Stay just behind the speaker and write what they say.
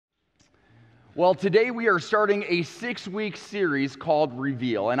Well, today we are starting a 6-week series called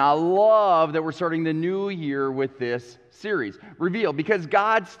Reveal, and I love that we're starting the new year with this series, Reveal, because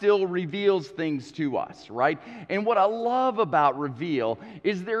God still reveals things to us, right? And what I love about Reveal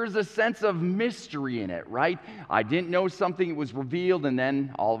is there's a sense of mystery in it, right? I didn't know something, it was revealed, and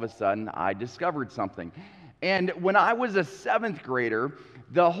then all of a sudden I discovered something. And when I was a 7th grader,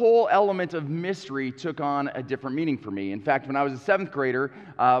 the whole element of mystery took on a different meaning for me. In fact, when I was a 7th grader,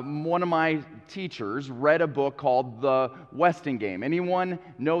 one of my teachers read a book called The Weston Game. Anyone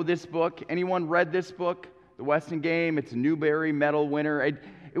know this book? Anyone read this book? The Weston Game. It's a Newbery Medal winner.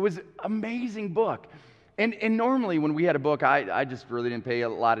 It was an amazing book. And normally when we had a book, I just really didn't pay a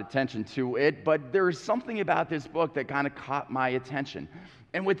lot of attention to it, but there was something about this book that kind of caught my attention.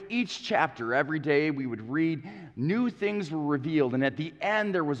 And with each chapter, every day we would read, new things were revealed. And at the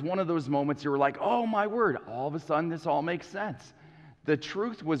end, there was one of those moments you were like, oh my word, all of a sudden this all makes sense. The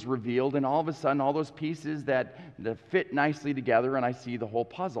truth was revealed, and all of a sudden all those pieces that fit nicely together, and I see the whole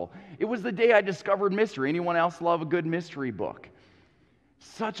puzzle. It was the day I discovered mystery. Anyone else love a good mystery book?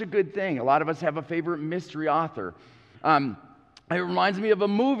 Such a good thing. A lot of us have a favorite mystery author. It reminds me of a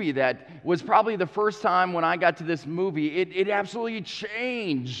movie that was probably the first time when I got to this movie, it absolutely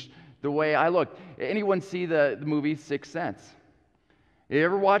changed the way I looked. Anyone see the movie Sixth Sense? You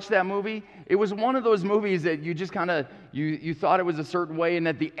ever watch that movie? It was one of those movies that you just kind of, you thought it was a certain way, and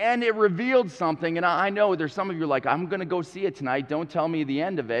at the end it revealed something, and I know there's some of you like, I'm going to go see it tonight, don't tell me the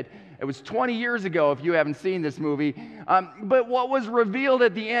end of it. It was 20 years ago if you haven't seen this movie, but what was revealed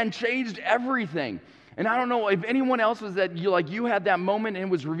at the end changed everything. And I don't know if anyone else was that you had that moment and it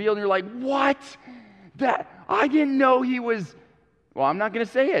was revealed and you're like, what? That I didn't know he was, well, I'm not going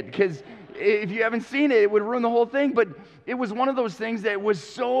to say it because if you haven't seen it, it would ruin the whole thing. But it was one of those things that was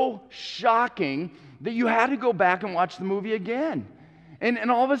so shocking that you had to go back and watch the movie again.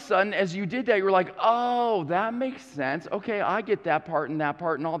 And all of a sudden, as you did that, you were like, oh, that makes sense. Okay, I get that part,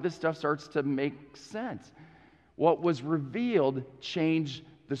 and all this stuff starts to make sense. What was revealed changed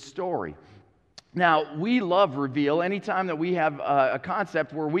the story. Now, we love Reveal. Anytime that we have a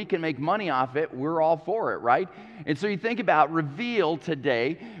concept where we can make money off it, we're all for it, right? And so you think about Reveal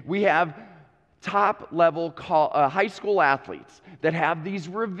today, we have top-level high school athletes that have these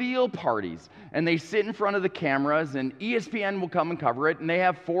reveal parties, and they sit in front of the cameras, and ESPN will come and cover it, and they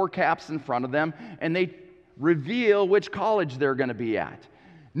have 4 caps in front of them, and they reveal which college they're going to be at.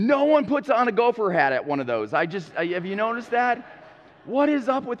 No one puts on a Gopher hat at one of those. Have you noticed that? What is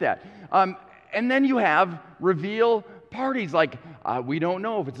up with that? And then you have reveal parties like, we don't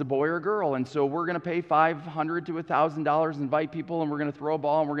know if it's a boy or a girl, and so we're going to pay $500 to $1,000, invite people, and we're going to throw a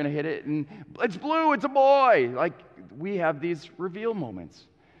ball, and we're going to hit it, and it's blue, it's a boy. Like, we have these reveal moments.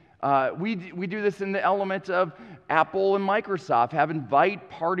 We do this in the element of Apple and Microsoft have invite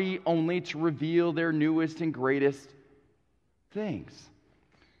party only to reveal their newest and greatest things.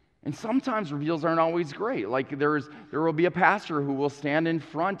 And sometimes reveals aren't always great. Like there will be a pastor who will stand in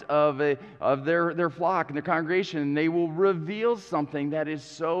front of their flock and their congregation, and they will reveal something that is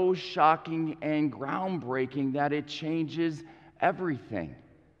so shocking and groundbreaking that it changes everything.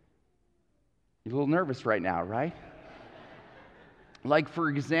 You're a little nervous right now, right? Like, for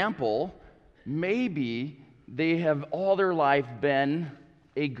example, maybe they have all their life been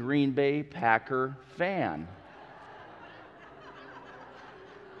a Green Bay Packer fan.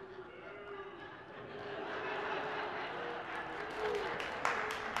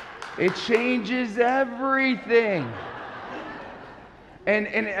 It changes everything.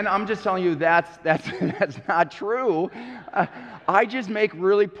 And I'm just telling you that's not true. I just make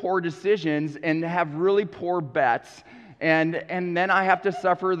really poor decisions and have really poor bets, and then I have to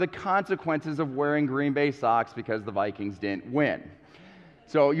suffer the consequences of wearing Green Bay socks because the Vikings didn't win.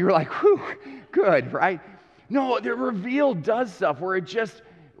 So you're like, whew, good, right? No, the reveal does stuff where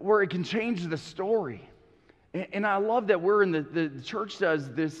it can change the story. And I love that we're in the church does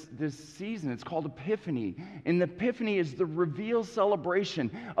this season. It's called Epiphany. And the Epiphany is the reveal celebration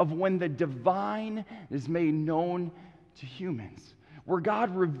of when the divine is made known to humans, where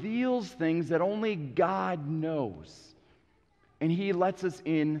God reveals things that only God knows. And He lets us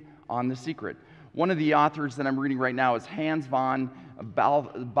in on the secret. One of the authors that I'm reading right now is Hans von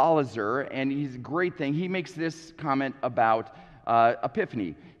Balthasar, and he's a great thing. He makes this comment about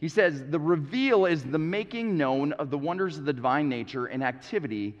Epiphany. He says, the reveal is the making known of the wonders of the divine nature and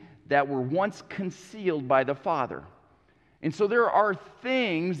activity that were once concealed by the Father. And so there are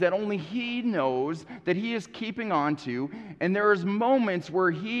things that only He knows that He is keeping on to, and there's moments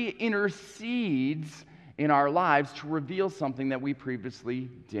where He intercedes in our lives to reveal something that we previously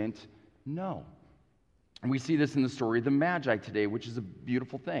didn't know. And we see this in the story of the Magi today, which is a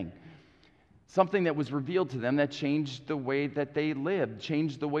beautiful thing. something that was revealed to them that changed the way that they lived,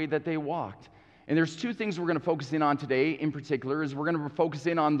 changed the way that they walked. And there's two things we're going to focus in on today in particular. Is we're going to focus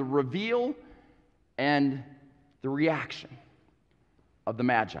in on the reveal and the reaction of the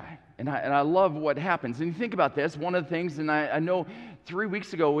Magi. And I love what happens. And you think about this, one of the things, and I know 3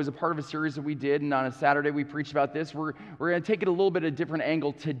 weeks ago was a part of a series that we did, and on a Saturday we preached about this. We're going to take it a little bit a different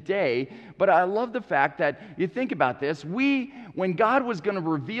angle today, but I love the fact that you think about this. When God was going to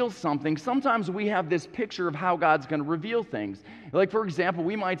reveal something, sometimes we have this picture of how God's going to reveal things. Like, for example,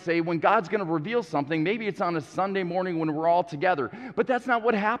 we might say when God's going to reveal something, maybe it's on a Sunday morning when we're all together, but that's not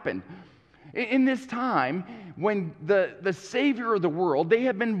what happened. In this time, when the Savior of the world, they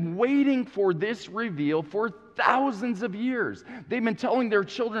have been waiting for this reveal for thousands of years. They've been telling their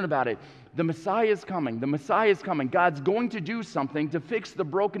children about it. The Messiah is coming. The Messiah is coming. God's going to do something to fix the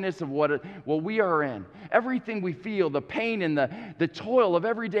brokenness of what we are in. Everything we feel, the pain and the toil of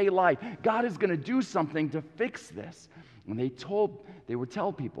everyday life, God is going to do something to fix this. When they would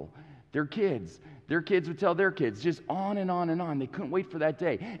tell people, their kids would tell their kids, just on and on and on. They couldn't wait for that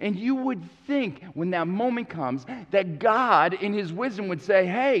day. And you would think when that moment comes that God in his wisdom would say,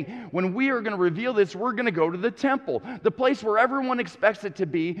 hey, when we are going to reveal this, we're going to go to the temple, the place where everyone expects it to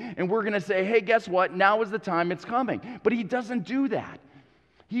be, and we're going to say, hey, guess what? Now is the time, it's coming. But he doesn't do that.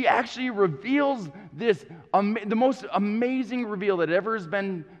 He actually reveals this, the most amazing reveal that ever has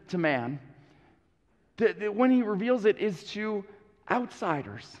been to man. When he reveals it is to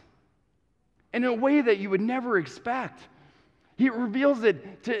outsiders. In a way that you would never expect. He reveals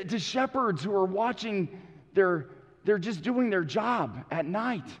it to shepherds who are watching they're just doing their job at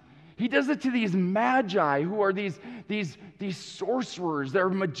night. He does it to these magi who are these sorcerers, they're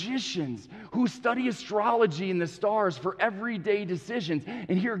magicians who study astrology and the stars for everyday decisions.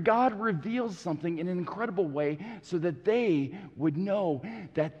 And here God reveals something in an incredible way so that they would know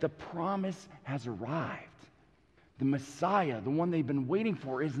that the promise has arrived. The Messiah, the one they've been waiting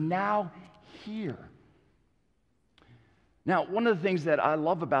for, is now here. Now, one of the things that I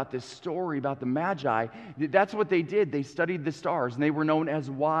love about this story about the Magi, that's what they did. They studied the stars, and they were known as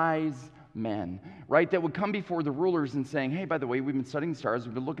wise men, right? That would come before the rulers and saying, hey, by the way, we've been studying the stars,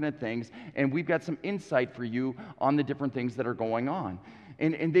 we've been looking at things, and we've got some insight for you on the different things that are going on.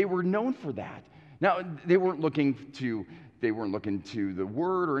 And they were known for that. Now, they weren't looking to the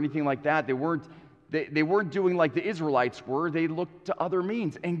word or anything like that. They weren't doing like the Israelites were. They looked to other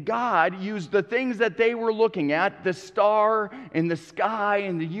means. And God used the things that they were looking at, the star and the sky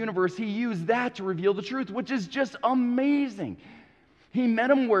and the universe, he used that to reveal the truth, which is just amazing. He met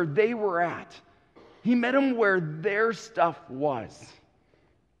them where they were at. He met them where their stuff was.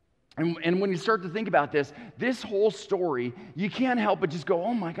 And when you start to think about this whole story, you can't help but just go,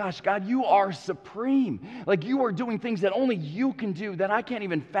 oh my gosh, God, you are supreme. Like you are doing things that only you can do that I can't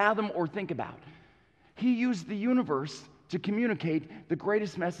even fathom or think about. He used the universe to communicate the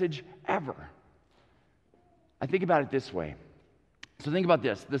greatest message ever. I think about it this way. So think about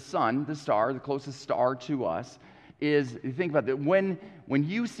this. The sun, the star, the closest star to us, is, you think about that, when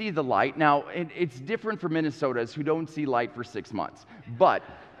you see the light, now it's different for Minnesotans who don't see light for 6 months, but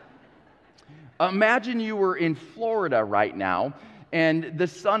imagine you were in Florida right now, and the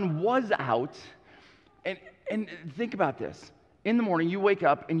sun was out, and think about this. In the morning, you wake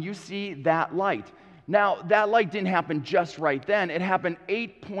up and you see that light. Now, that light didn't happen just right then. It happened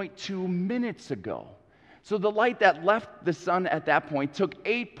 8.2 minutes ago. So the light that left the sun at that point took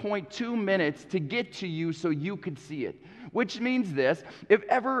 8.2 minutes to get to you so you could see it. Which means this, if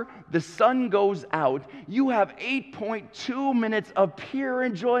ever the sun goes out, you have 8.2 minutes of pure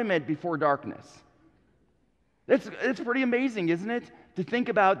enjoyment before darkness. It's pretty amazing, isn't it? To think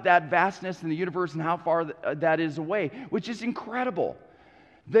about that vastness in the universe and how far that is away, which is incredible.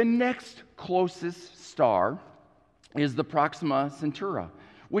 The next closest star is the Proxima Centauri,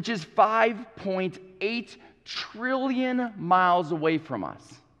 which is 5.8 trillion miles away from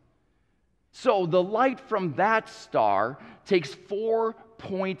us. So the light from that star takes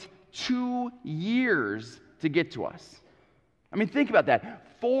 4.2 years to get to us. I mean, think about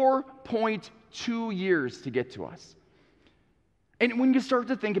that. 4.2 years to get to us. And when you start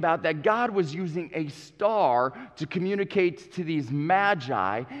to think about that, God was using a star to communicate to these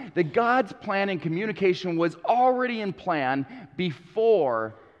magi, that God's plan and communication was already in plan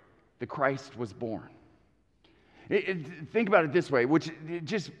before the Christ was born. Think about it this way, which it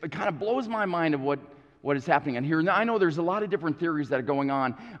just kind of blows my mind of what is happening on here. Now, I know there's a lot of different theories that are going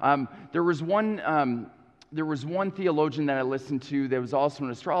on. There was one theologian that I listened to that was also an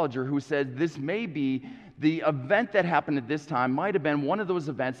astrologer who said this may be the event that happened at this time might have been one of those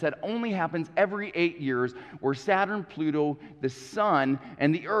events that only happens every 8 years, where Saturn, Pluto, the sun,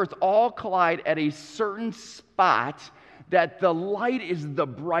 and the earth all collide at a certain spot that the light is the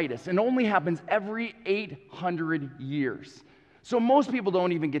brightest, and only happens every 800 years. So most people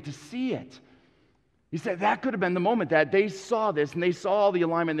don't even get to see it. He said that could have been the moment that they saw this, and they saw all the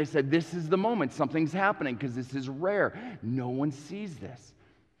alignment, and they said, this is the moment, something's happening, because this is rare. No one sees this.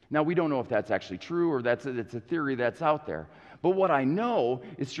 Now, we don't know if that's actually true, or it's a theory that's out there. But what I know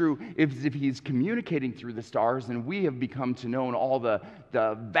is true is if he's communicating through the stars, and we have become to know all the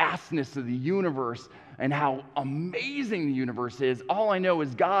vastness of the universe and how amazing the universe is, all I know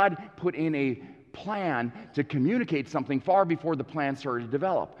is God put in a plan to communicate something far before the plan started to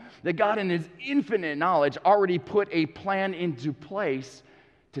develop. That God in his infinite knowledge already put a plan into place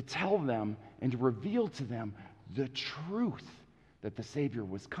to tell them and to reveal to them the truth that the Savior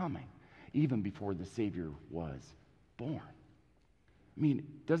was coming, even before the Savior was born. I mean,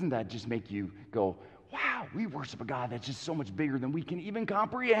 doesn't that just make you go, wow, we worship a God that's just so much bigger than we can even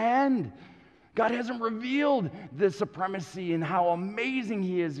comprehend. God hasn't revealed the supremacy and how amazing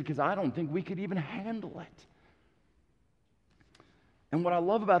he is, because I don't think we could even handle it. And what I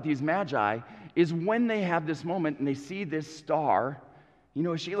love about these magi is when they have this moment and they see this star,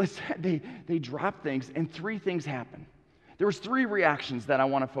 as Sheila said, they drop things, and 3 things happen. There was 3 reactions that I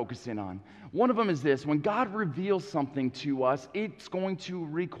want to focus in on. One of them is this: when God reveals something to us, it's going to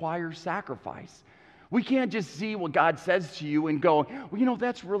require sacrifice. We can't just see what God says to you and go, well,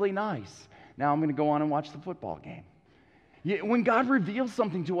 that's really nice. Now I'm going to go on and watch the football game. When God reveals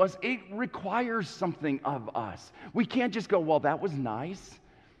something to us, it requires something of us. We can't just go, well, that was nice.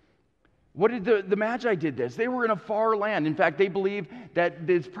 What did the Magi did this? They were in a far land. In fact, they believe that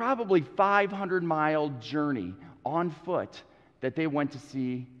there's probably 500-mile journey on foot that they went to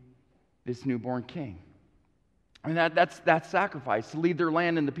see this newborn king. And that's sacrifice, to leave their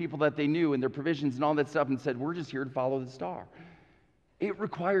land and the people that they knew and their provisions and all that stuff, and said, we're just here to follow the star. It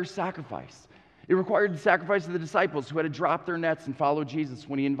requires sacrifice. It required the sacrifice of the disciples who had to drop their nets and follow Jesus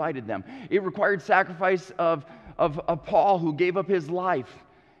when he invited them. It required sacrifice of Paul, who gave up his life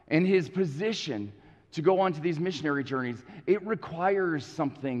and his position to go on to these missionary journeys. It requires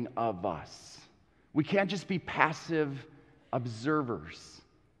something of us. We can't just be passive observers.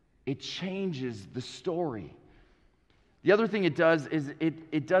 It changes the story. The other thing it does is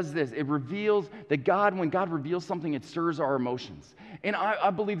it does this. It reveals that when God reveals something, it stirs our emotions. And I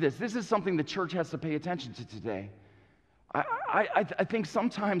believe this. This is something the church has to pay attention to today. I think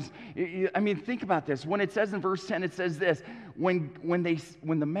sometimes, think about this. When it says in verse 10, it says this: when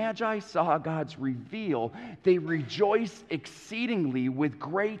the Magi saw God's reveal, they rejoiced exceedingly with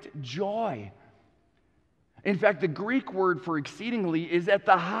great joy. In fact, the Greek word for exceedingly is at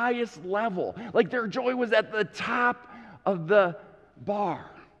the highest level. Like their joy was at the top of the bar.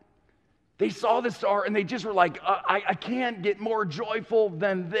 They saw the star and they just were like, I can't get more joyful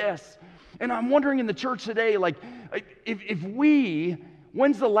than this. And I'm wondering in the church today, like,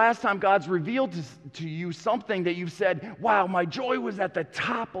 when's the last time God's revealed to you something that you've said, wow, my joy was at the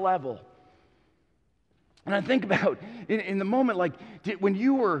top level? And I think about in the moment, like when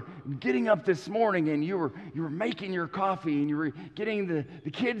you were getting up this morning and you were making your coffee and you were getting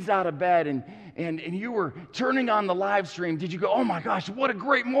the kids out of bed and you were turning on the live stream, did you go, oh my gosh, what a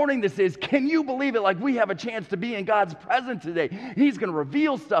great morning this is? Can you believe it? Like we have a chance to be in God's presence today. He's going to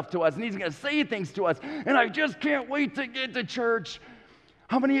reveal stuff to us and he's going to say things to us. And I just can't wait to get to church.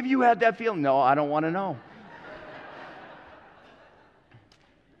 How many of you had that feeling? No, I don't want to know.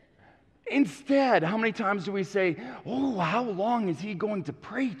 Instead, how many times do we say, oh, how long is he going to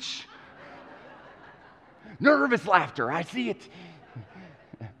preach? Nervous laughter, I see it.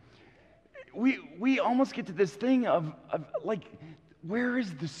 We almost get to this thing of like, where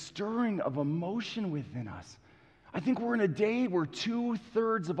is the stirring of emotion within us? I think we're in a day where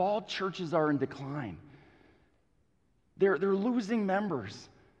 2/3 of all churches are in decline. They're losing members.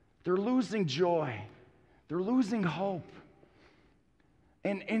 They're losing joy. They're losing hope.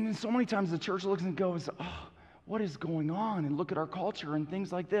 And so many times the church looks and goes, oh, what is going on? And look at our culture and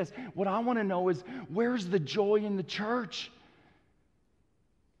things like this. What I want to know is, where's the joy in the church?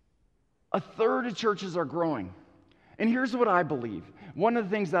 1/3 of churches are growing. And here's what I believe. One of the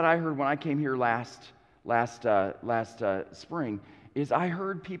things that I heard when I came here last spring is I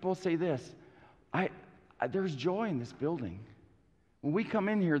heard people say this: there's joy in this building. When we come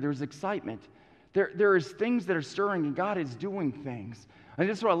in here, there's excitement. There is things that are stirring, and God is doing things. And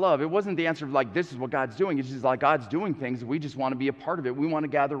this is what I love. It wasn't the answer of like, this is what God's doing. It's just like God's doing things. We just want to be a part of it. We want to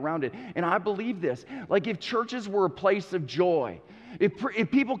gather around it. And I believe this. Like if churches were a place of joy,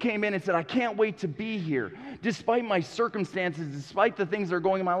 If people came in and said, I can't wait to be here, despite my circumstances, despite the things that are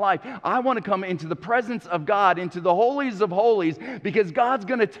going in my life, I want to come into the presence of God, into the holies of holies, because God's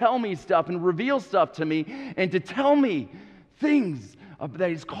going to tell me stuff and reveal stuff to me and to tell me things that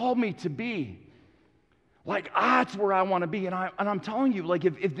He's called me to be. Like, that's where I want to be. And I'm telling you, like,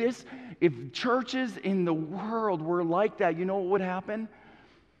 if churches in the world were like that, you know what would happen?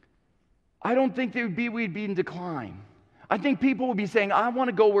 I don't think we'd be in decline. I think people would be saying, I want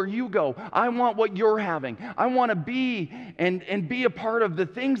to go where you go. I want what you're having. I want to be and be a part of the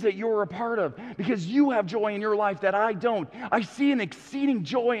things that you're a part of, because you have joy in your life that I don't. I see an exceeding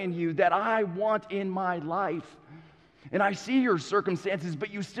joy in you that I want in my life. And I see your circumstances,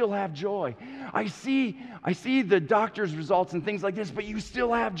 but you still have joy. I see the doctor's results and things like this, but you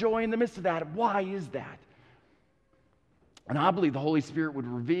still have joy in the midst of that. Why is that? And I believe the Holy Spirit would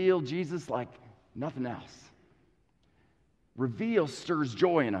reveal Jesus like nothing else. Reveal stirs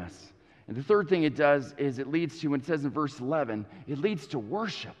joy in us. And the third thing it does is it leads to, when it says in verse 11, it leads to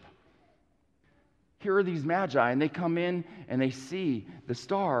worship. Here are these magi, and they come in and they see the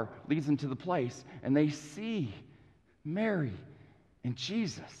star leads them to the place, and they see Mary and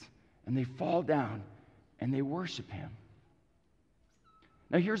Jesus, and they fall down and they worship Him.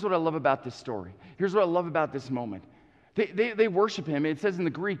 Now, here's what I love about this story. Here's what I love about this moment. They worship Him. It says in the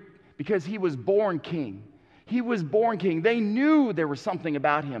Greek, because He was born king. He was born king. They knew there was something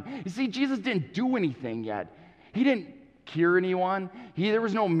about Him. You see, Jesus didn't do anything yet. He didn't cure anyone. There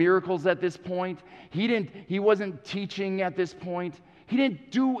was no miracles at this point. He wasn't teaching at this point. He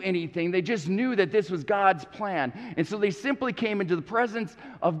didn't do anything. They just knew that this was God's plan. And so they simply came into the presence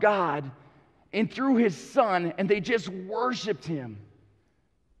of God and through His Son, and they just worshiped Him.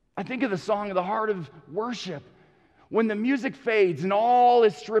 I think of the song of the heart of worship. When the music fades and all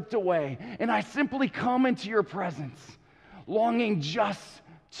is stripped away, and I simply come into your presence, longing just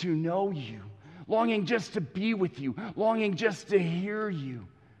to know you, longing just to be with you, longing just to hear you.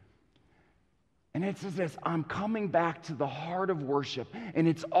 And it says this, I'm coming back to the heart of worship, and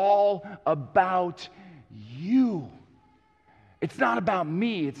it's all about you. It's not about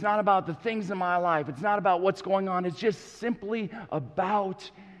me. It's not about the things in my life. It's not about what's going on. It's just simply about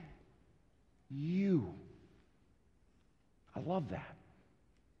you. I love that.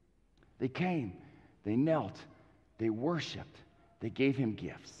 They came, they knelt, they worshiped, they gave Him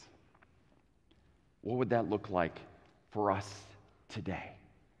gifts. What would that look like for us today?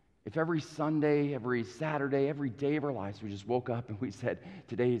 If every Sunday, every Saturday, every day of our lives, we just woke up and we said,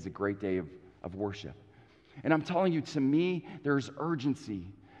 today is a great day of worship. And I'm telling you, to me, there's urgency.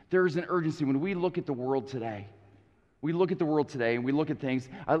 There's an urgency when we look at the world today. We look at the world today and we look at things.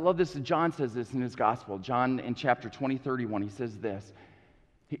 I love this. John says this in his gospel. John in chapter 20, 31, he says this.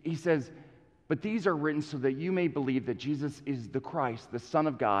 He says, but these are written so that you may believe that Jesus is the Christ, the Son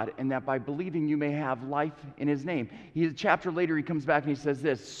of God, and that by believing you may have life in His name. A chapter later, he comes back and he says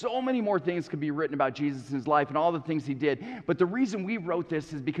this. So many more things could be written about Jesus and His life and all the things He did. But the reason we wrote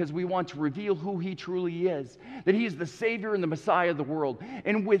this is because we want to reveal who He truly is. That He is the Savior and the Messiah of the world.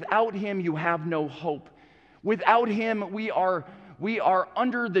 And without Him, you have no hope. Without Him, we are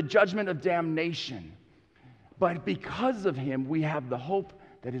under the judgment of damnation. But because of Him, we have the hope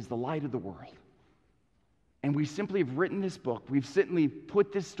that is the light of the world. And we simply have written this book. We've simply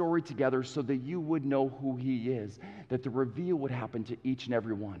put this story together so that you would know who He is, that the reveal would happen to each and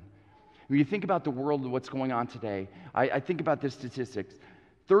every one. When you think about the world and what's going on today, I think about this statistics.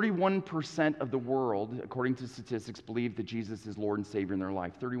 31% of the world, according to statistics, believe that Jesus is Lord and Savior in their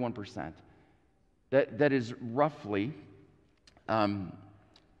life. 31%. That is roughly, roughly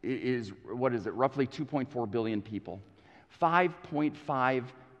 2.4 billion people. 5.5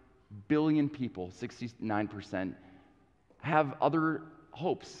 billion people, 69%, have other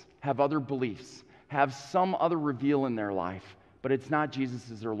hopes, have other beliefs, have some other reveal in their life, but it's not Jesus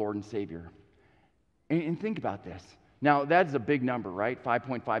as their Lord and Savior. And think about this. Now, that's a big number, right?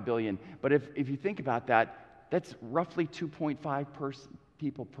 5.5 billion. But if you think about that, that's roughly 2.5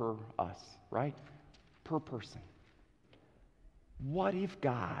 people per us, right? Per person. What if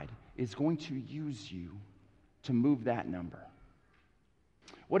God is going to use you to move that number?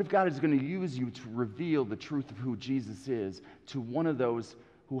 What if God is going to use you to reveal the truth of who Jesus is to one of those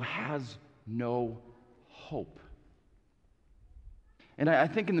who has no hope? And I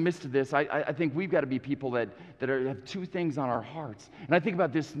think in the midst of this, I think we've got to be people that have two things on our hearts. And I think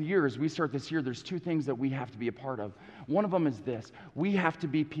about this year, as we start this year, there's two things that we have to be a part of. One of them is this. We have to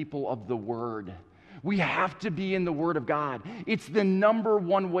be people of the Word. We have to be in the Word of God. It's the number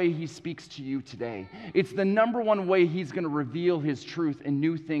one way He speaks to you today. It's the number one way He's going to reveal His truth and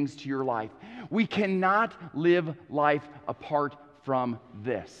new things to your life. We cannot live life apart from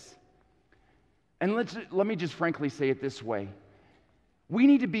this. And let me just frankly say it this way. We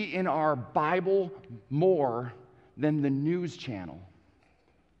need to be in our Bible more than the news channel.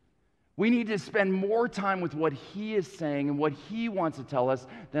 We need to spend more time with what he is saying and what he wants to tell us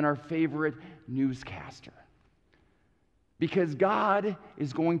than our favorite newscaster. Because God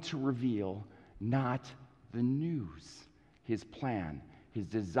is going to reveal not the news, his plan, his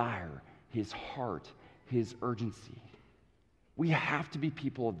desire, his heart, his urgency. We have to be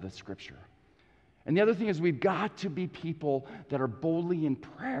people of the Scripture. And the other thing is we've got to be people that are boldly in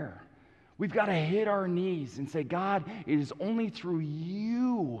prayer. We've got to hit our knees and say, God, it is only through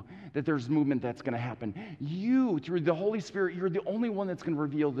you that there's movement that's going to happen. You, through the Holy Spirit, you're the only one that's going to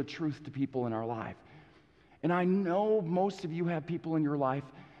reveal the truth to people in our life. And I know most of you have people in your life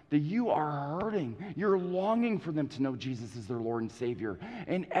that you are hurting. You're longing for them to know Jesus as their Lord and Savior.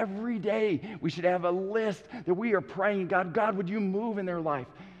 And every day we should have a list that we are praying, God, would you move in their life?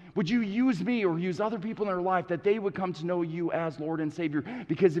 Would you use me or use other people in their life that they would come to know you as Lord and Savior?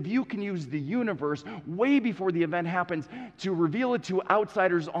 Because if you can use the universe way before the event happens to reveal it to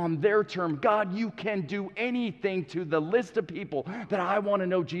outsiders on their term, God, you can do anything to the list of people that I want to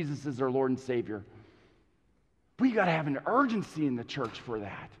know Jesus as their Lord and Savior. We got to have an urgency in the church for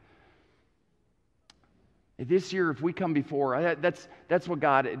that. This year, if we come before, that's what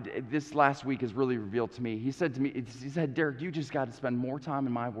God, this last week, has really revealed to me. He said to me, Derek, you just got to spend more time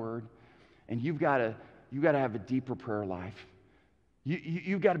in my word, and you've got to have a deeper prayer life.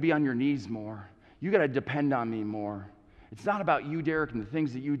 You've got to be on your knees more. You've got to depend on me more. It's not about you, Derek, and the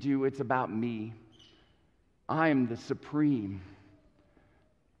things that you do. It's about me. I am the supreme.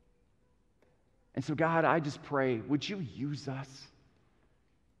 And so, God, I just pray, would you use us?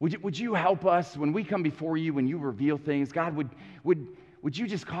 Would you help us when we come before you, when you reveal things? God, would you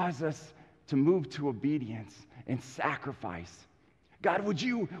just cause us to move to obedience and sacrifice? God, would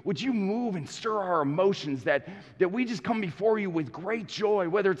you move and stir our emotions that we just come before you with great joy,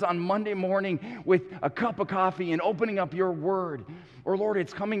 whether it's on Monday morning with a cup of coffee and opening up your word, or Lord,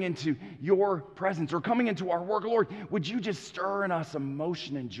 it's coming into your presence or coming into our work. Lord, would you just stir in us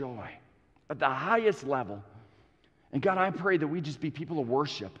emotion and joy at the highest level? And God, I pray that we just be people of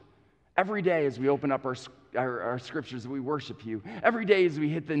worship. Every day as we open up our scriptures, we worship you. Every day as we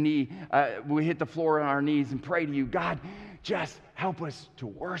hit the floor on our knees and pray to you, God, just help us to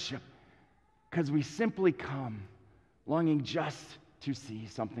worship, because we simply come longing just to see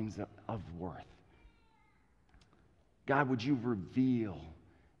something of worth. God, would you reveal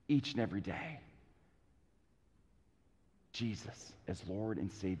each and every day Jesus as Lord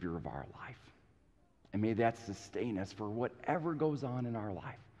and Savior of our life. And may that sustain us for whatever goes on in our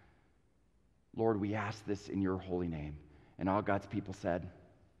life. Lord, we ask this in your holy name. And all God's people said,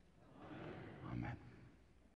 Amen. Amen.